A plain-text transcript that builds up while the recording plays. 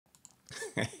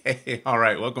Hey, all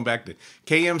right, welcome back to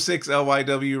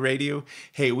KM6LYW Radio.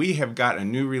 Hey, we have got a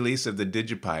new release of the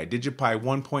DigiPi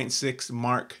 1.6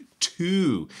 Mark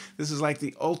II. This is like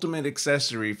the ultimate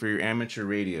accessory for your amateur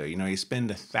radio. You know, you spend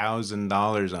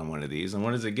 $1,000 on one of these, and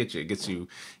what does it get you? It gets you,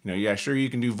 yeah, sure, you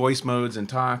can do voice modes and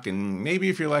talk, and maybe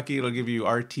if you're lucky, it'll give you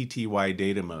RTTY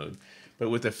data mode. But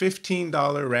with a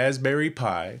 $15 Raspberry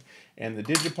Pi and the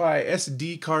DigiPi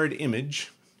SD card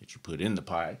image that you put in the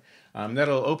Pi,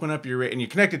 that'll open up your, and you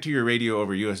connect it to your radio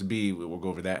over USB. We'll go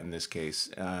over that in this case.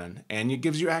 And it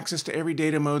gives you access to every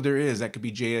data mode there is. That could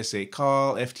be JS8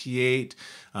 call, FT8,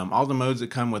 all the modes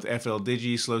that come with FL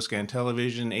Digi, slow scan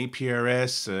television,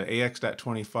 APRS,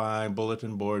 AX.25,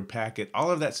 bulletin board, packet,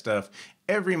 all of that stuff.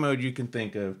 Every mode you can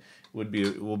think of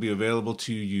will be available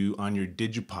to you on your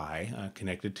DigiPi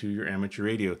connected to your amateur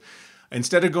radio.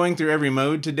 Instead of going through every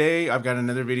mode today, I've got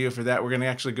another video for that. We're going to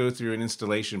actually go through an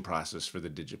installation process for the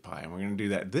DigiPi, and we're going to do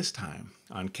that this time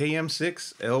on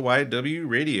KM6LYW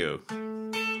Radio.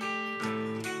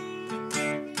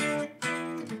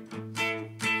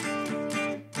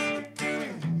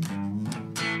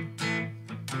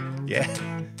 Yeah.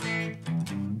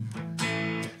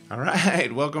 All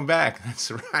right, welcome back.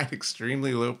 That's right,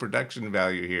 extremely low production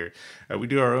value here. We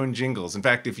do our own jingles. In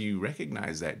fact, if you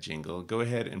recognize that jingle, go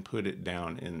ahead and put it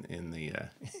down in the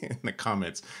in the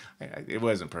comments. It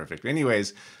wasn't perfect.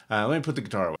 Anyways, let me put the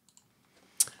guitar away.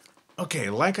 Okay,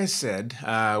 like I said,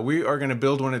 we are going to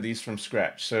build one of these from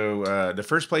scratch. So the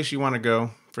first place you want to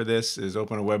go for this is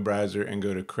open a web browser and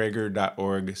go to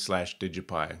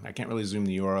Krager.org/DigiPi. I can't really zoom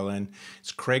the URL in.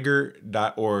 It's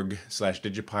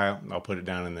Krager.org/DigiPi. I'll put it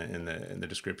down in the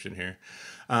description here.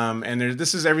 And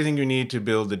this is everything you need to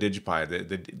build the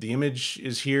DigiPi. The image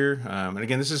is here. And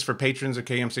again, this is for patrons of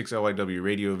KM6LYW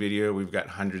Radio Video. We've got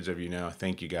hundreds of you now.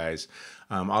 Thank you guys.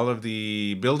 All of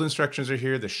the build instructions are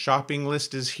here. The shopping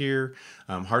list is here.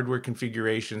 Hardware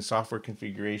configuration, software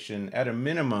configuration. At a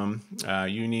minimum,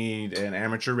 you need an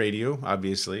amateur radio,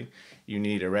 obviously. You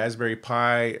need a Raspberry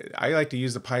Pi. I like to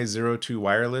use the Pi 02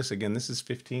 wireless. Again, this is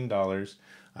 $15.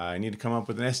 I need to come up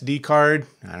with an SD card.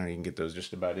 I don't know, you can get those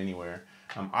just about anywhere.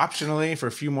 Optionally, for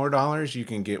a few more dollars, you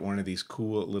can get one of these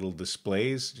cool little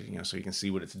displays, so you can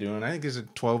see what it's doing. I think these are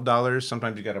 $12.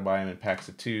 Sometimes you got to buy them in packs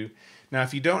of 2. Now,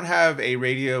 if you don't have a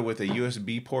radio with a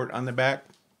USB port on the back,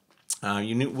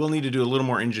 we'll need to do a little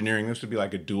more engineering. This would be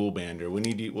like a dual bander. We'll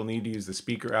need to use the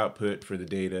speaker output for the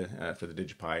data for the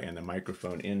DigiPi and the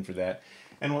microphone in for that.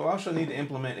 And we'll also need to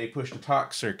implement a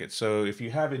push-to-talk circuit. So if you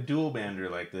have a dual bander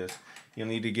like this, you'll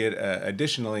need to get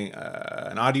additionally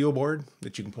an audio board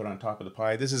that you can put on top of the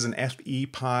Pi. This is an FE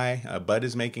Pi. Bud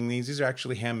is making these. These are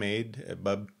actually handmade.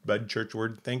 Bud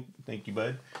Churchward. Thank you,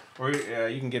 Bud. Or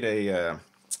you can get a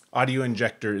Audio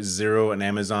Injector 0 on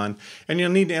Amazon, and you'll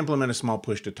need to implement a small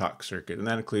push-to-talk circuit, and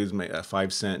that includes a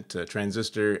 5-cent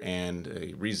transistor and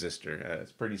a resistor.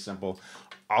 It's pretty simple.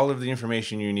 All of the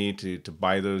information you need to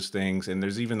buy those things, and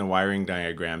there's even the wiring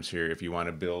diagrams here if you want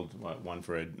to build one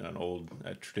for an old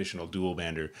traditional dual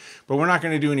bander. But we're not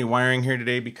going to do any wiring here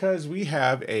today because we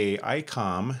have a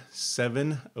ICOM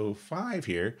 705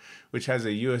 here, which has a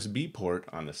USB port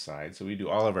on the side. So we do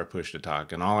all of our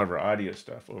push-to-talk and all of our audio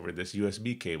stuff over this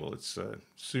USB cable. It's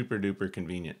super duper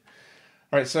convenient.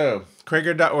 All right, so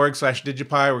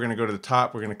Krager.org/DigiPi. We're going to go to the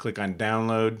top. We're going to click on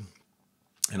download.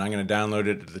 And I'm going to download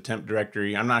it to the temp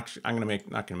directory. not going to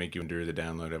make you endure the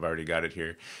download. I've already got it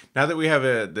here. Now that we have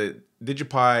the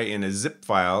DigiPi in a zip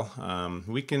file,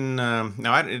 we can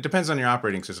it depends on your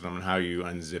operating system and how you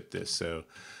unzip this. So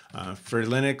for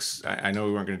Linux, I know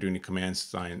we weren't going to do any command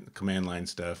line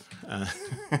stuff.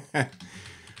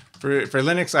 For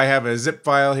Linux, I have a zip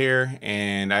file here,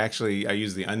 and I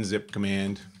use the unzip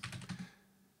command,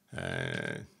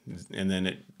 and then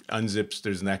it unzips.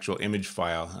 There's an actual image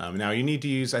file. Now you need to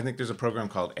use, I think there's a program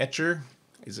called Etcher.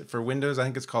 Is it for Windows? I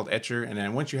think it's called Etcher. And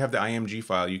then once you have the IMG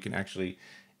file, you can actually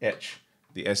etch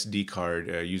the SD card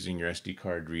using your SD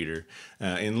card reader.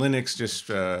 In Linux, just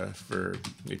for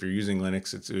if you're using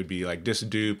Linux, it would be like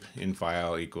disdupe in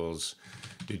file equals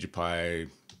DigiPi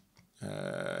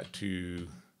to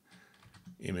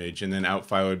image, and then out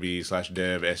file would be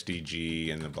 /dev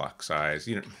sdg and the block size.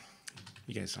 You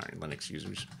guys aren't Linux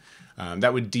users.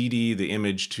 That would DD the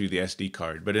image to the SD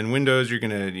card. But in Windows, you're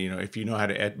gonna, if you know how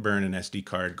to burn an SD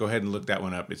card, go ahead and look that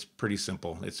one up. It's pretty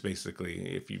simple. It's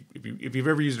basically, if you've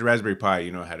ever used a Raspberry Pi,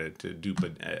 you know how to dupe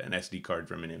an SD card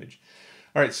from an image.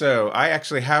 All right, so I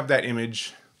actually have that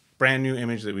image, brand new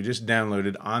image that we just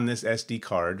downloaded on this SD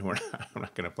card. I'm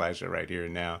not gonna flash it right here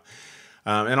and now.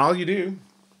 And all you do,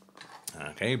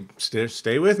 okay,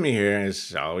 stay with me here.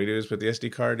 All we do is put the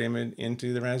SD card image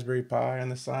into the Raspberry Pi on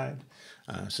the side.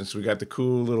 Since we got the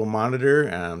cool little monitor,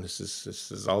 this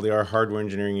is all the hardware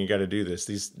engineering. You got to do this.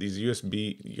 These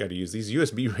USB, you got to use these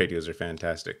USB radios are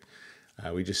fantastic.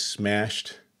 We just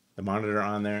smashed the monitor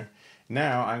on there.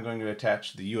 Now I'm going to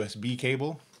attach the USB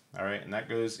cable. All right, and that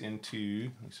goes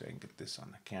into, let me see if I can get this on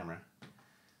the camera,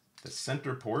 the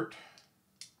center port.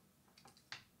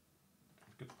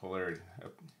 Get the polarity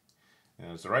up.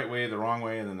 And it's the right way, the wrong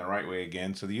way, and then the right way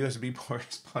again. So the USB port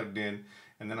is plugged in,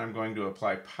 and then I'm going to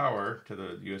apply power to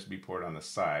the USB port on the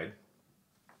side.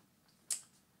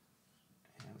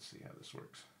 And let's see how this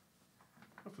works.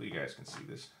 Hopefully you guys can see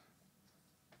this.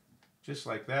 Just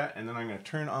like that, and then I'm going to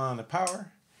turn on the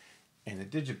power, and the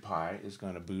DigiPi is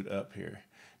going to boot up here.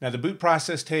 Now the boot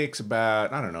process takes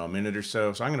about, I don't know, a minute or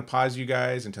so. So I'm going to pause you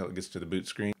guys until it gets to the boot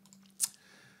screen.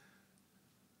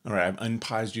 All right, I've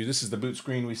unpaused you. This is the boot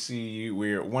screen. We see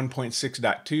we're at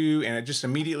 1.6.2, and it just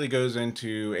immediately goes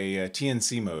into a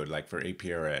TNC mode, like for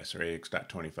APRS or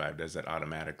AX.25 does that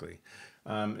automatically.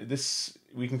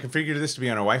 We can configure this to be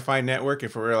on a Wi-Fi network.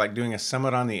 If we're like doing a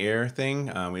summit on the air thing,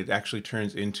 it actually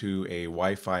turns into a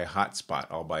Wi-Fi hotspot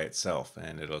all by itself,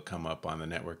 and it'll come up on the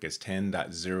network as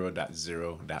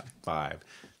 10.0.0.5.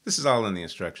 This is all in the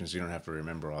instructions, so you don't have to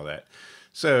remember all that.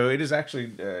 So it is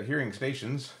actually hearing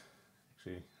stations.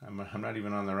 Actually, I'm not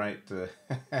even on the right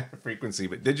frequency,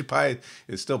 but DigiPi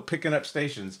is still picking up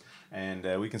stations,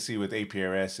 and we can see with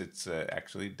APRS it's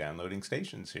actually downloading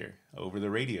stations here over the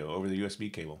radio, over the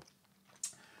USB cable.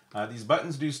 These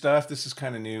buttons do stuff. This is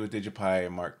kind of new with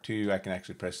DigiPi Mark II. I can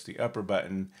actually press the upper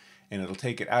button, and it'll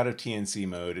take it out of TNC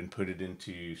mode and put it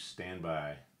into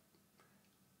standby.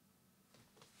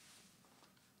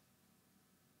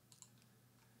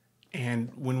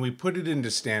 And when we put it into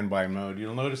standby mode,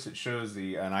 you'll notice it shows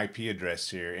an IP address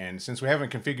here. And since we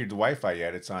haven't configured the Wi-Fi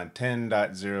yet, it's on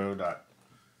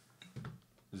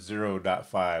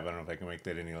 10.0.0.5. I don't know if I can make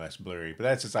that any less blurry, but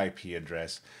that's its IP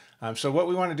address. So what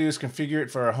we want to do is configure it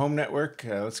for our home network.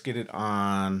 Let's get it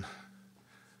on,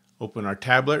 open our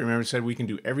tablet. Remember I said we can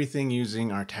do everything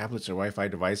using our tablets or Wi-Fi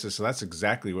devices. So that's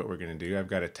exactly what we're going to do. I've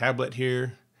got a tablet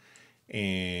here,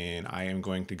 and I am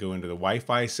going to go into the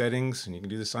Wi-Fi settings, and you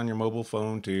can do this on your mobile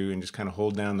phone too, and just kind of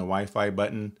hold down the Wi-Fi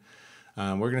button.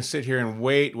 We're going to sit here and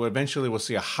wait. Well, eventually we'll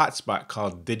see a hotspot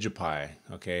called DigiPi,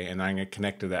 okay? And I'm going to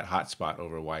connect to that hotspot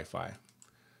over Wi-Fi.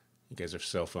 You guys are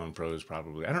cell phone pros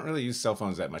probably. I don't really use cell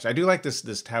phones that much. I do like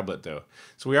this tablet though.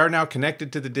 So we are now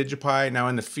connected to the DigiPi. Now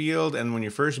in the field, and when you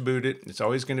first boot it, it's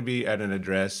always going to be at an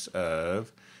address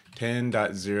of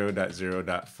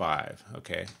 10.0.0.5,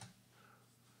 okay?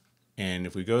 And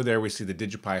if we go there, we see the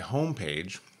DigiPi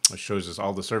homepage, which shows us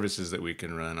all the services that we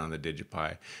can run on the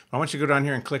DigiPi. I want you to go down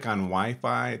here and click on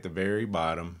Wi-Fi at the very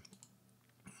bottom.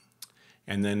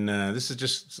 And then this is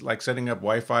just like setting up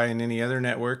Wi-Fi in any other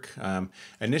network.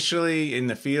 Initially in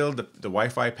the field, the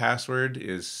Wi-Fi password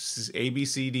is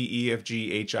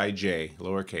ABCDEFGHIJ,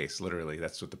 lowercase, literally.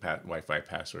 That's what the Wi-Fi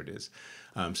password is.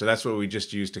 So that's what we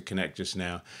just used to connect just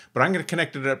now. But I'm going to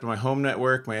connect it up to my home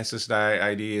network. My SSID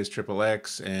ID is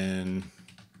XXX, and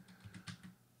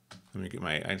let me get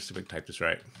I just see if I can type this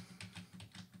right.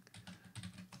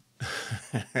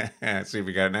 Let's see if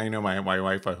we got it. Now you know my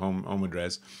Wi-Fi home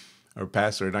address or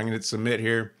password. I'm going to hit submit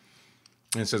here,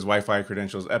 and it says Wi-Fi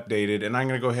credentials updated, and I'm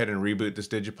going to go ahead and reboot this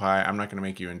DigiPi. I'm not going to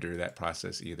make you endure that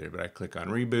process either, but I click on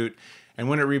reboot, and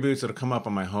when it reboots, it'll come up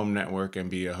on my home network and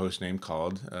be a host name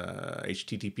called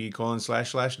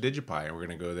http://digipi, and we're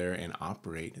going to go there and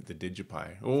operate the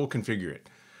DigiPi. We'll configure it.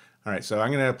 All right, so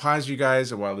I'm going to pause you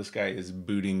guys while this guy is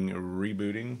rebooting.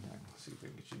 Let's see if we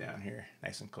can get you down here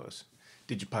nice and close.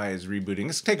 DigiPi is rebooting.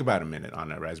 This will take about a minute on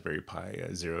a Raspberry Pi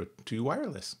 02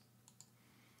 wireless.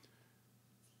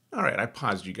 All right, I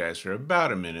paused you guys for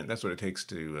about a minute. That's what it takes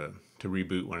to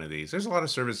reboot one of these. There's a lot of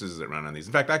services that run on these.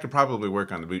 In fact, I could probably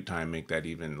work on the boot time, make that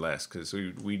even less, because this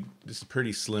is a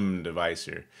pretty slim device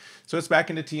here. So it's back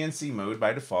into TNC mode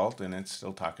by default, and it's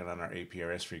still talking on our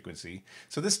APRS frequency.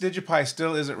 So this DigiPi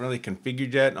still isn't really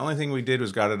configured yet. The only thing we did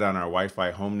was got it on our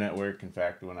Wi-Fi home network. In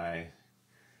fact, when I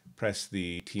press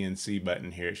the TNC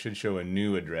button here, it should show a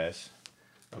new address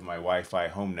of my Wi-Fi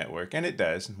home network, and it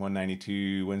does,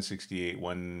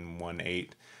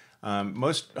 192.168.118.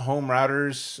 Most home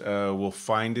routers will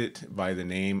find it by the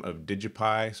name of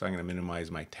DigiPi, so I'm going to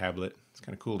minimize my tablet. It's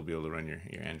kind of cool to be able to run your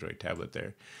Android tablet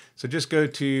there. So just go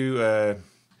to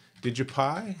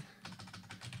DigiPi,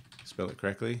 spell it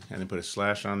correctly, and then put a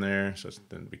slash on there, so it's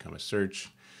then become a search.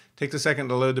 Takes a second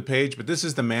to load the page, but this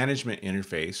is the management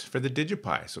interface for the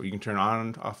DigiPi. So you can turn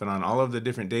on, off, and on all of the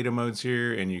different data modes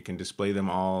here, and you can display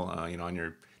them all, on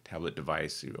your tablet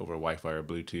device over Wi-Fi or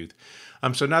Bluetooth.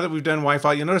 So now that we've done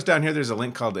Wi-Fi, you'll notice down here there's a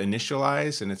link called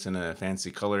Initialize, and it's in a fancy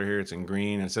color here. It's in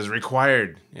green, and it says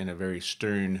required in a very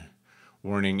stern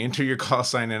warning. Enter your call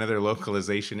sign and other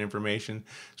localization information.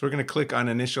 So we're going to click on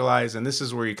Initialize, and this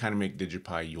is where you kind of make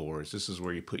DigiPi yours. This is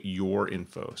where you put your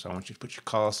info. So I want you to put your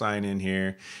call sign in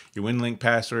here, your WinLink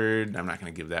password. I'm not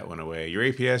going to give that one away. Your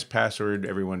APRS password,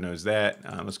 everyone knows that.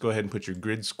 Let's go ahead and put your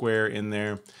grid square in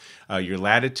there. Your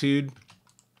latitude.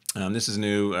 This is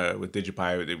new with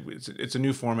DigiPi. It's a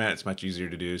new format. It's much easier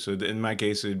to do. So in my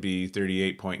case, it would be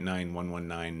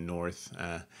 38.9119 north.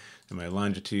 And my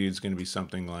longitude is going to be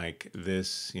something like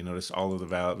this. You notice all of the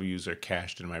values are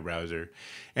cached in my browser.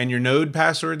 And your node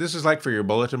password, this is like for your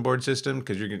bulletin board system,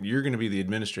 because you're going to be the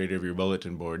administrator of your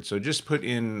bulletin board. So just put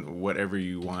in whatever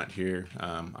you want here.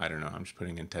 I don't know. I'm just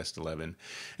putting in test 11.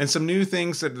 And some new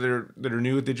things that are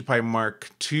new with DigiPi Mark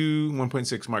II,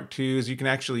 1.6 Mark II, is you can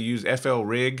actually use FL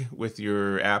Rig with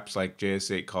your apps like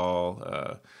JS8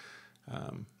 Call,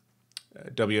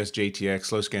 wsjtx,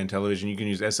 slow scan television. You can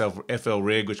use FL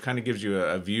Rig, which kind of gives you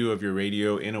a view of your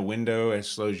radio in a window. It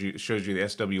shows you the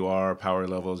SWR, power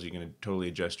levels. You can totally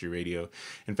adjust your radio.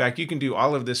 In fact, you can do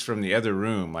all of this from the other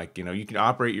room. Like, you can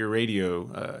operate your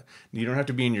radio. You don't have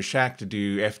to be in your shack to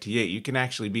do FT8. You can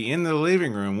actually be in the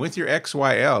living room with your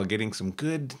XYL getting some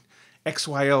good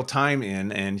XYL time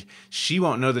in, and she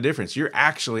won't know the difference. You're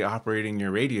actually operating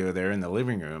your radio there in the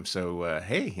living room. So,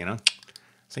 hey,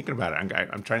 thinking about it,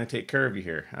 I'm trying to take care of you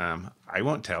here. I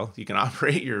won't tell. You can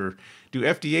do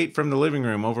FT8 from the living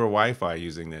room over Wi-Fi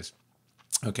using this.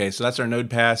 Okay, so that's our node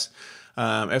pass.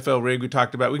 FL Rig we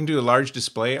talked about. We can do a large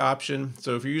display option.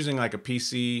 So if you're using like a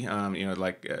PC,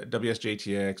 like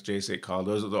wsjtx, JS8 Call,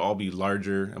 those will all be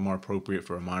larger and more appropriate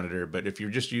for a monitor. But if you're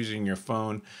just using your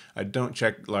phone, don't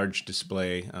check large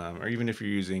display. Or even if you're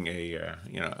using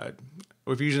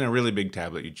or if you're using a really big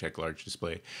tablet, you check large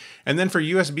display. And then for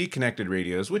USB connected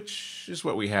radios, which is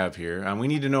what we have here, we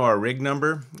need to know our rig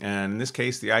number. And in this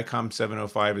case, the ICOM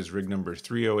 705 is rig number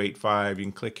 3085. You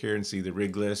can click here and see the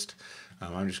rig list.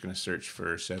 I'm just going to search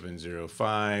for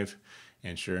 705.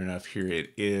 And sure enough, here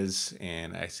it is,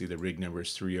 and I see the rig number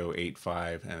is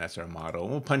 3085, and that's our model.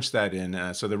 We'll punch that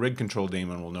in, so the rig control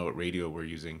daemon will know what radio we're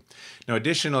using. Now,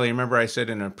 additionally, remember I said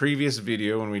in a previous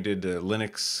video when we did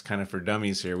Linux kind of for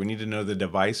dummies here, we need to know the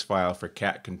device file for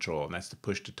cat control, and that's the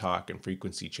push-to-talk and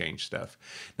frequency change stuff.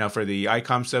 Now, for the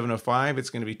ICOM 705, it's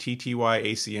going to be TTY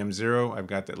ACM0. I've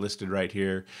got that listed right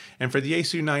here. And for the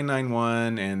ASU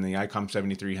 991 and the ICOM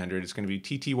 7300, it's going to be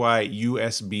TTY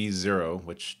USB0,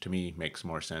 which to me makes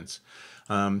more sense.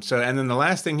 And then the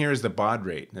last thing here is the baud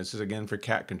rate. This is again for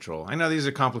cat control. I know these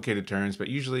are complicated terms, but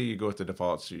usually you go with the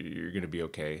defaults, so you're going to be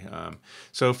okay.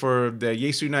 So for the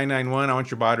Yaesu 991, I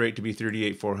want your baud rate to be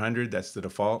 38400. That's the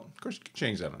default. Of course, you can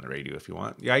change that on the radio if you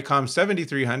want. The ICOM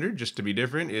 7300, just to be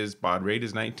different, is baud rate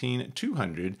is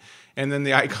 19200. And then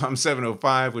the ICOM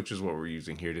 705, which is what we're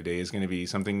using here today, is going to be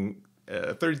something.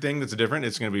 Third thing that's different,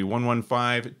 it's going to be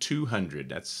 115200.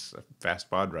 That's a fast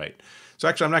baud rate. So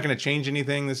actually, I'm not going to change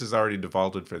anything. This is already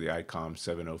defaulted for the ICOM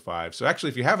 705. So actually,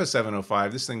 if you have a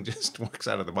 705, this thing just works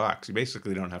out of the box. You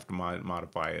basically don't have to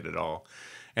modify it at all.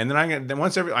 And then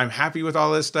I'm happy with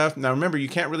all this stuff. Now remember, you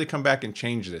can't really come back and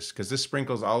change this because this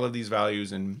sprinkles all of these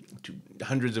values into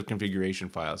hundreds of configuration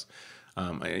files,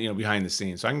 behind the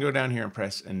scenes. So I can go down here and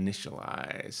press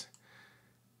Initialize,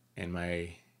 and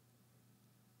my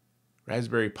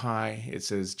Raspberry Pi, it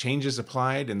says changes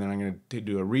applied, and then I'm going to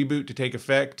do a reboot to take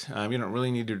effect. You don't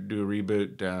really need to do a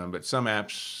reboot, but some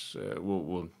apps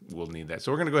will need that.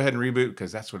 So we're going to go ahead and reboot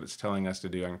because that's what it's telling us to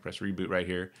do. I'm going to press reboot right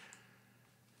here.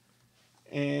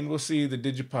 And we'll see the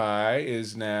DigiPi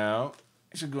is now,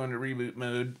 it should go into reboot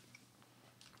mode.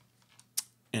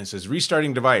 And it says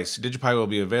restarting device. DigiPi will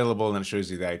be available, and then it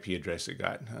shows you the IP address it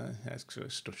got. That's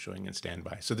still showing in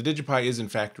standby. So the DigiPi is in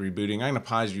fact rebooting. I'm going to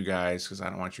pause you guys because I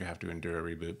don't want you to have to endure a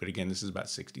reboot. But again, this is about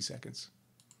 60 seconds.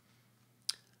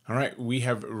 All right, we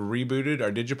have rebooted.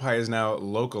 Our DigiPi is now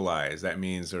localized. That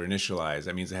means, or initialized.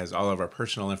 That means it has all of our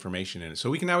personal information in it. So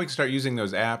we can start using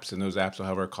those apps, and those apps will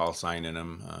have our call sign in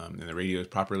them. And the radio is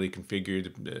properly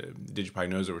configured. DigiPi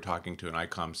knows that we're talking to an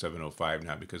ICOM 705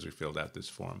 now because we filled out this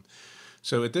form.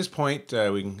 So at this point,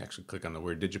 we can actually click on the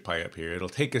word DigiPi up here. It'll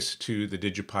take us to the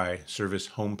DigiPi service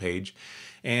homepage,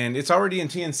 and it's already in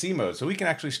TNC mode, so we can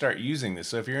actually start using this.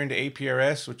 So if you're into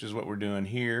APRS, which is what we're doing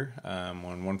here, on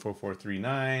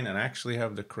 14439, and I actually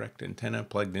have the correct antenna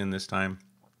plugged in this time,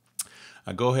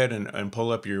 go ahead and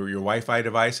pull up your Wi-Fi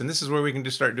device, and this is where we can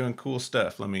just start doing cool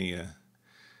stuff. Let me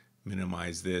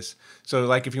minimize this. So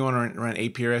like if you want to run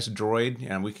APRS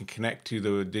Droid, we can connect to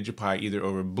the DigiPi either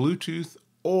over Bluetooth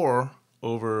or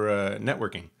over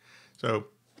networking. So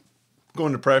go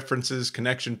into preferences,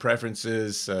 connection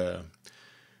preferences.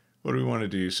 What do we want to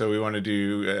do? So we want to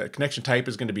do connection type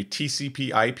is going to be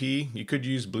TCP/IP. You could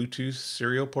use Bluetooth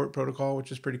serial port protocol,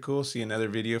 which is pretty cool. See another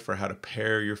video for how to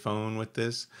pair your phone with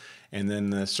this. And then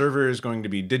the server is going to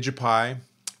be DigiPi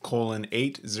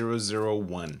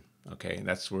 :8001. Okay,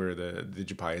 that's where the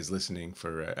DigiPi is listening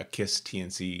for a KISS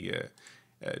TNC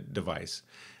device.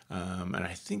 And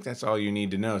I think that's all you need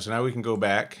to know. So now we can go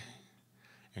back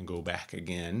and go back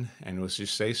again, and let's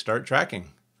just say start tracking.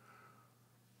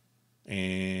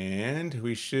 And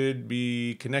we should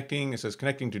be connecting. It says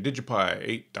connecting to DigiPi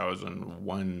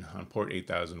 8001 on port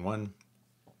 8001.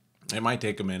 It might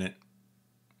take a minute.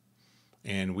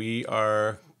 And we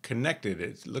are connected.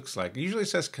 It looks like. It usually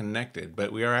says connected,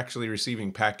 but we are actually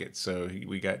receiving packets. So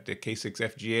we got the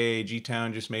K6FGA,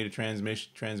 G-Town just made a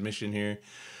transmission here.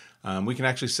 We can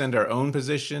actually send our own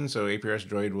position. So APRS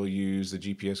Droid will use the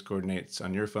GPS coordinates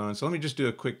on your phone. So let me just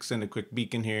do send a quick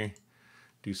beacon here.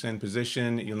 Do send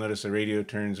position. You'll notice the radio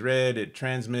turns red. It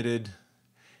transmitted,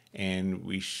 and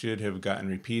we should have gotten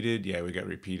repeated. Yeah, we got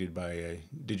repeated by a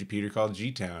digipeater called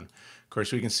G-Town. Of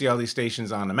course, we can see all these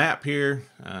stations on the map here.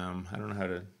 I don't know how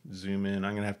to zoom in.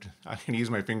 I'm gonna use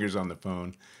my fingers on the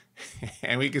phone,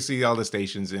 and we can see all the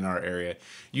stations in our area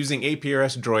using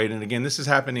APRS Droid. And again, this is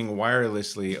happening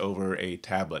wirelessly over a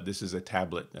tablet. This is a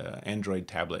tablet, Android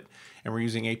tablet, and we're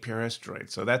using APRS Droid.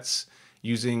 So that's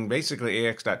using basically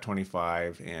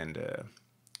AX.25 and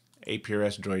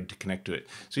APRS Droid to connect to it.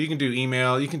 So you can do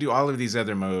email, you can do all of these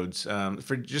other modes.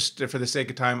 For the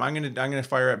sake of time, I'm gonna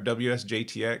fire up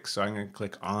wsjtx. So I'm gonna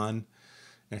click on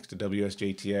next to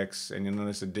wsjtx, and you'll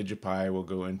notice the DigiPi will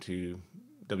go into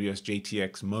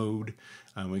wsjtx mode.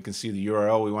 We can see the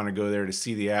URL. We want to go there to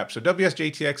see the app. So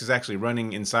wsjtx is actually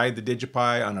running inside the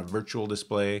DigiPi on a virtual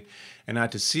display. And now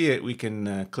to see it, we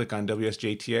can click on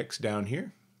wsjtx down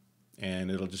here,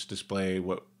 and it'll just display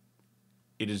what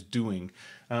it is doing.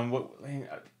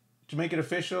 To make it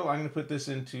official, I'm going to put this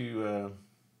into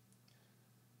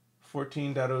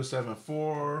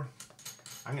 14.074.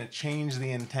 I'm going to change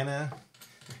the antenna.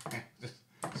 Just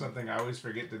something I always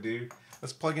forget to do.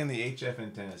 Let's plug in the HF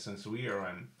antenna since we are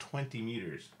on 20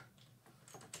 meters.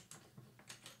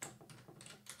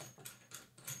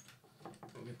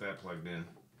 We'll get that plugged in.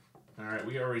 All right,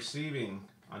 we are receiving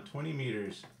on 20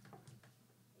 meters.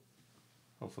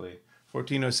 Hopefully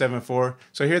 14.074.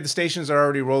 So here the stations are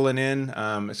already rolling in.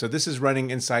 So this is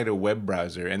running inside a web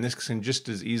browser, and this can just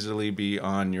as easily be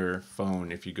on your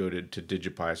phone if you go to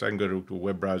DigiPi. So I can go to a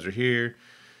web browser here,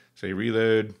 say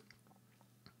reload,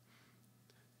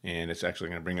 and it's actually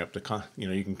going to bring up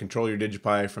you can control your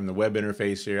DigiPi from the web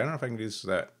interface here. I don't know if I can do this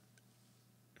without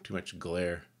too much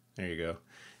glare. There you go.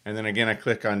 And then again, I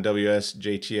click on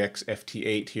wsjtx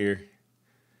ft8 here,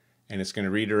 and it's going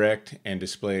to redirect and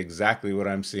display exactly what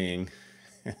I'm seeing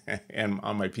and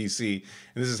on my PC.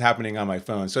 And this is happening on my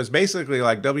phone. So it's basically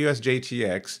like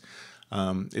wsjtx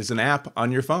is an app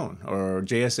on your phone, or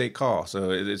JS8 call.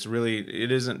 So it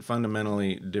isn't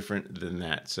fundamentally different than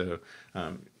that. So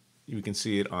you can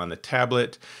see it on the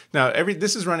tablet. Now,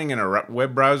 this is running in a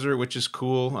web browser, which is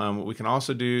cool. What we can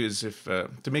also do is to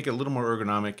make it a little more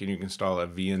ergonomic, and you can install a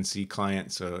VNC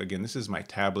client. So again, this is my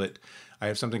tablet. I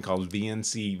have something called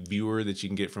VNC Viewer that you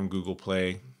can get from Google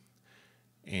Play.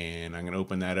 And I'm going to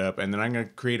open that up. And then I'm going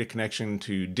to create a connection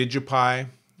to DigiPi.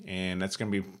 And that's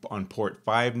going to be on port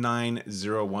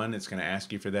 5901. It's going to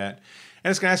ask you for that.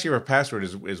 And it's going to ask you for a password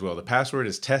as well. The password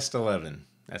is test11.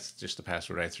 That's just the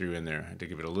password I threw in there to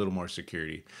give it a little more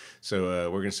security. So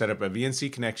we're going to set up a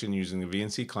VNC connection using the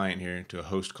VNC client here to a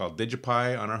host called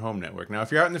DigiPi on our home network. Now,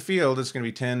 if you're out in the field, it's going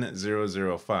to be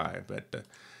 10.0.0.5, but I'm going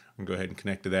to go ahead and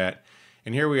connect to that.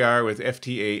 And here we are with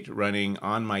FT8 running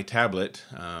on my tablet.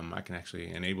 I can actually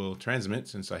enable transmit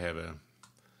since I have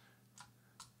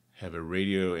a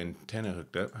radio antenna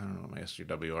hooked up. I don't know what my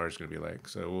SWR is going to be like.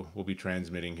 So we'll be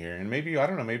transmitting here. And maybe, I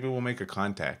don't know, maybe we'll make a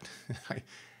contact.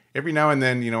 Every now and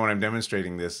then, when I'm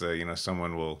demonstrating this,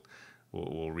 someone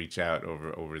will reach out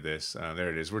over this.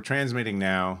 There it is. We're transmitting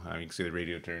now. You can see the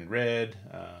radio turned red,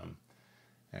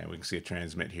 and we can see a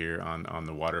transmit here on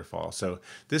the waterfall. So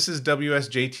this is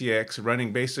wsjtx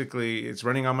running. Basically, it's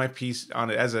running on my PC on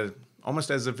it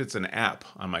almost as if it's an app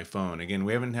on my phone. Again,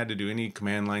 we haven't had to do any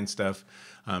command line stuff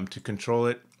to control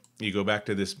it. You go back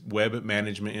to this web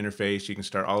management interface. You can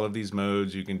start all of these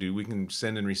modes. We can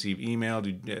send and receive email,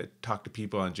 talk to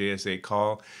people on JS8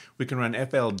 call. We can run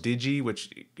FL Digi,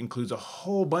 which includes a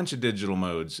whole bunch of digital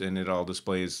modes, and it all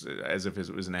displays as if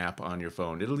it was an app on your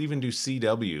phone. It'll even do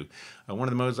CW. One of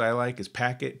the modes I like is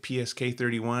Packet,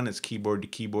 PSK31. It's keyboard to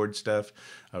keyboard stuff.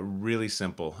 Really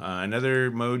simple. Another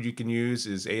mode you can use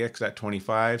is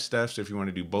AX.25 stuff. So if you want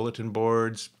to do bulletin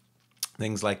boards,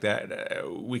 things like that,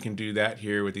 we can do that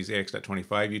here with these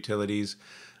AX.25 utilities.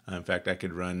 In fact, I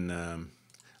could run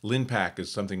LinPack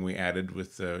is something we added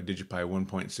with DigiPi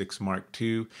 1.6 Mark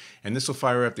II, and this will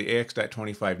fire up the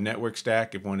AX.25 network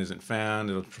stack. If one isn't found,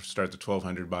 it'll start the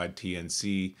 1200 baud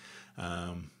TNC.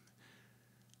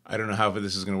 I don't know how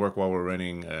this is going to work while we're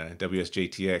running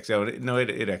wsjtx. Oh, no,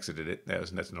 it exited it.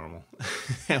 That's normal.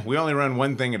 We only run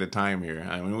one thing at a time here.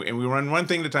 And we run one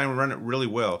thing at a time. We run it really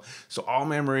well. So all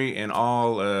memory and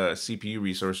all CPU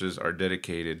resources are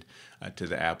dedicated to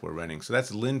the app we're running. So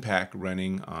that's LinPack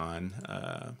running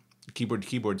on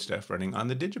keyboard-to-keyboard stuff running on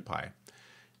the DigiPi.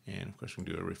 And, of course, we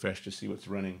can do a refresh to see what's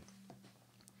running.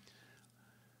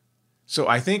 So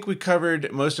I think we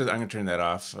covered most of I'm going to turn that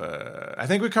off. I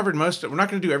think we covered most we're not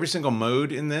going to do every single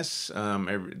mode in this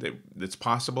that's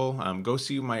possible. Go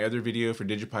see my other video for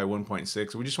DigiPi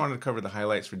 1.6. We just wanted to cover the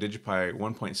highlights for DigiPi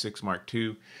 1.6 Mark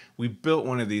II. We built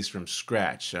one of these from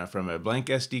scratch, from a blank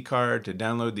SD card to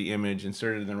download the image,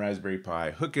 insert it in the Raspberry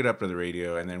Pi, hook it up to the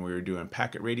radio, and then we were doing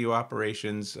packet radio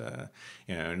operations,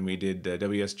 and we did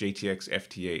wsjtx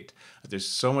FT8. There's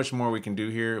so much more we can do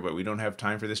here, but we don't have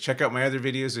time for this. Check out my other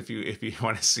videos if you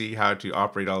want to see how to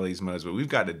operate all these modes. But we've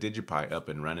got a DigiPi up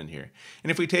and running here. And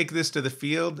if we take this to the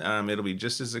field, it'll be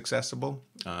just as accessible.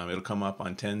 It'll come up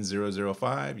on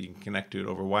 10005. You can connect to it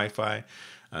over Wi-Fi.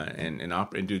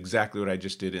 And do exactly what I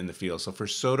just did in the field. So for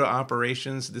SOTA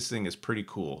operations, this thing is pretty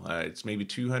cool. It's maybe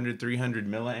 200, 300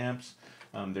 milliamps.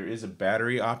 There is a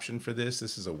battery option for this.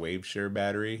 This is a WaveShare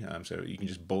battery, so you can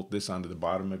just bolt this onto the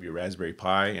bottom of your Raspberry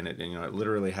Pi, and it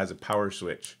literally has a power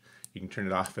switch. You can turn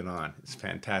it off and on. It's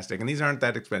fantastic, and these aren't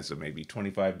that expensive, maybe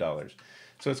 $25.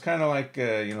 So it's kind of like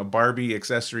Barbie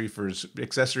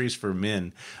accessories for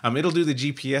men. It'll do the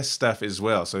GPS stuff as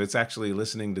well. So it's actually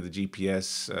listening to the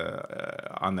GPS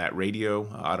on that radio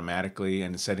automatically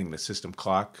and setting the system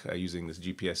clock using this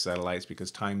GPS satellites,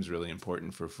 because time's really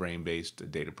important for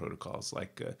frame-based data protocols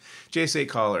like JS8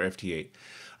 call or FT8.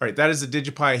 All right, that is the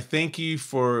DigiPi. Thank you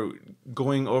for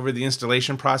going over the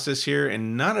installation process here,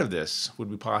 and none of this would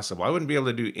be possible. I wouldn't be able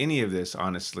to do any of this,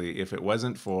 honestly, if it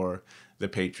wasn't for the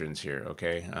patrons here,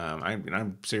 okay?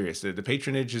 I'm serious. The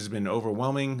patronage has been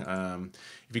overwhelming.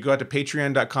 If you go out to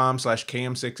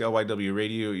patreon.com/KM6LYW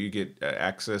radio, you get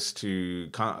access to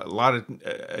a lot of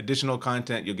additional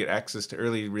content. You'll get access to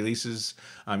early releases.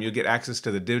 You'll get access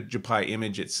to the DigiPi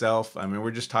image itself. I mean,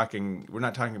 we're not talking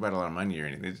about a lot of money or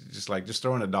anything. It's just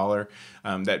throwing $1.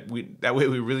 That way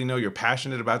we really know you're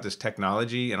passionate about this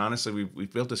technology. And honestly,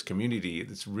 we've built this community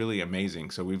that's really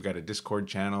amazing. So we've got a Discord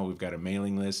channel. We've got a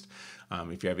mailing list.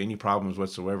 If you have any problems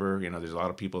whatsoever, there's a lot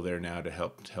of people there now to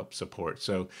help support.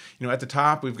 So, at the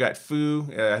top, we've got Fu.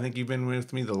 I think you've been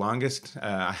with me the longest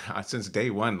since day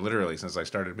one, literally, since I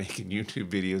started making YouTube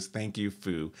videos. Thank you,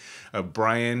 Fu.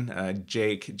 Brian,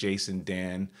 Jake, Jason,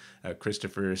 Dan,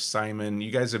 Christopher, Simon.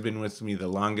 You guys have been with me the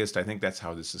longest. I think that's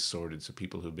how this is sorted, so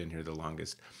people who've been here the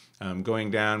longest.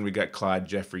 Going down, we got Claude,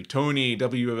 Jeffrey, Tony,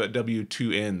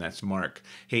 WW2N, that's Mark.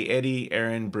 Hey, Eddie,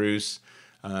 Aaron, Bruce.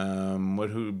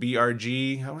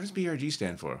 BRG, what does BRG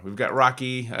stand for? We've got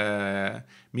Rocky, Mihai.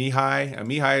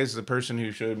 Mihai is the person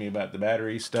who showed me about the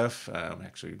battery stuff.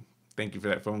 Actually, thank you for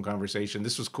that phone conversation.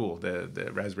 This was cool,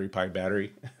 the Raspberry Pi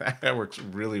battery. That works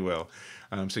really well.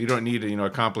 So you don't need a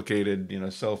complicated,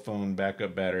 cell phone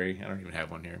backup battery. I don't even have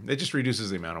one here. It just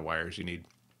reduces the amount of wires you need.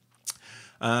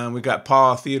 We've got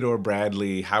Paul, Theodore,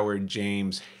 Bradley, Howard,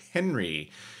 James,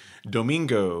 Henry,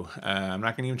 Domingo. I'm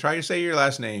not going to even try to say your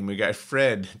last name. We got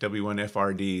Fred,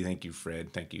 W1FRD. Thank you,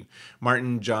 Fred. Thank you.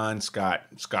 Martin, John, Scott.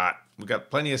 We got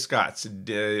plenty of Scots. We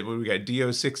got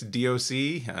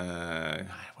DO6DOC.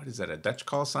 What is that, a Dutch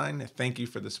call sign? Thank you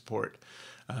for the support.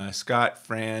 Scott,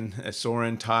 Fran,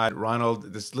 Soren, Todd,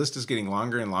 Ronald. This list is getting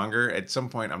longer and longer. At some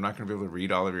point, I'm not going to be able to read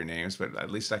all of your names, but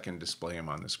at least I can display them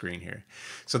on the screen here.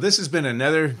 So this has been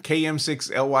another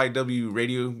KM6LYW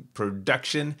radio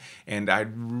production, and I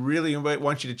really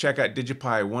want you to check out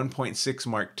DigiPi 1.6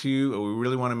 Mark II. We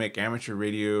really want to make amateur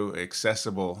radio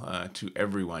accessible to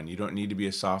everyone. You don't need to be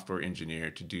a software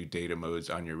engineer to do data modes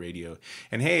on your radio.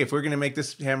 And hey, if we're going to make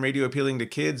this ham radio appealing to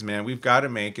kids, man, we've got to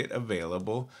make it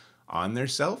available on their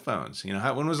cell phones. You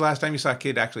know, when was the last time you saw a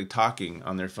kid actually talking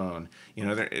on their phone? You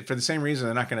know, for the same reason,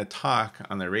 they're not going to talk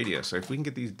on their radio. So if we can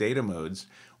get these data modes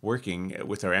working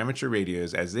with our amateur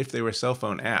radios as if they were cell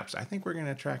phone apps, I think we're going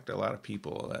to attract a lot of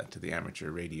people to the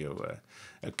amateur radio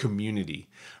community.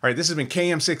 All right, this has been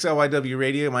KM6LYW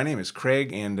Radio. My name is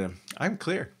Craig, and I'm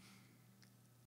clear.